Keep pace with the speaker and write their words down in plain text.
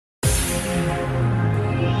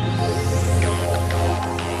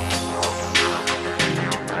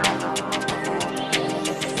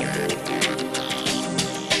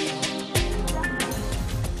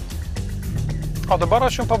O dabar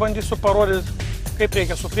aš jums pabandysiu parodyti, kaip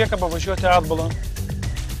reikia su priekaba važiuoti atbulą.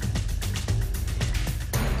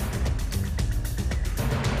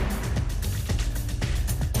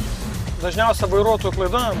 Dažniausia vairuotojų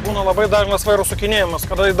klaida būna labai dažnas vairo sukinėjimas,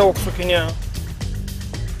 kada jį daug sukinėja.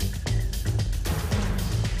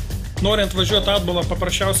 Norint važiuoti atbulą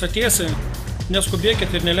paprasčiausia tiesiai,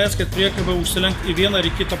 neskubėkit ir neleiskit priekabą užsilenkti į vieną ar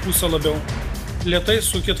į kitą pusę labiau. Lėtai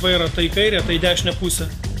sukit vairą tai į kairę, tai į dešinę pusę.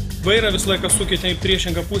 Vairą visą laiką sukite į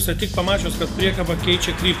priešingą pusę, tik pamačius, kad priekaba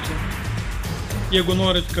keičia kryptį. Jeigu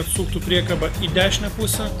norit, kad suktų priekaba į dešinę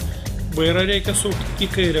pusę, vairą reikia sukti į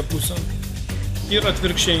kairę pusę. Ir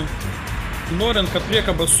atvirkščiai. Norint, kad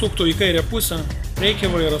priekaba suktų į kairę pusę,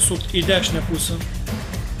 reikia vairą sukti į dešinę pusę.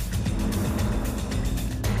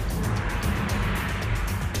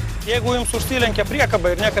 Jeigu jums užsilenkia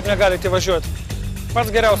priekaba ir niekaip negalite važiuoti,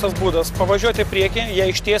 pats geriausias būdas – pavažiuoti į priekį, ją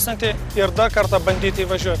ištiesinti ir dar kartą bandyti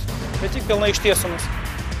įvažiuoti, bet tik pilnai ištiesinus.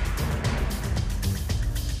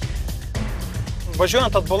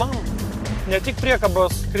 Važiuojant atbulam, ne tik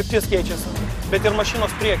priekabos kryptis keičiasi, bet ir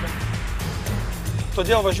mašinos priekį.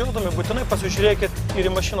 Todėl važiuodami būtinai pasižiūrėkit ir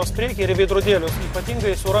į mašinos priekį, ir į veidrodėlius,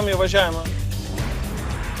 ypatingai siauram įvažiavimą.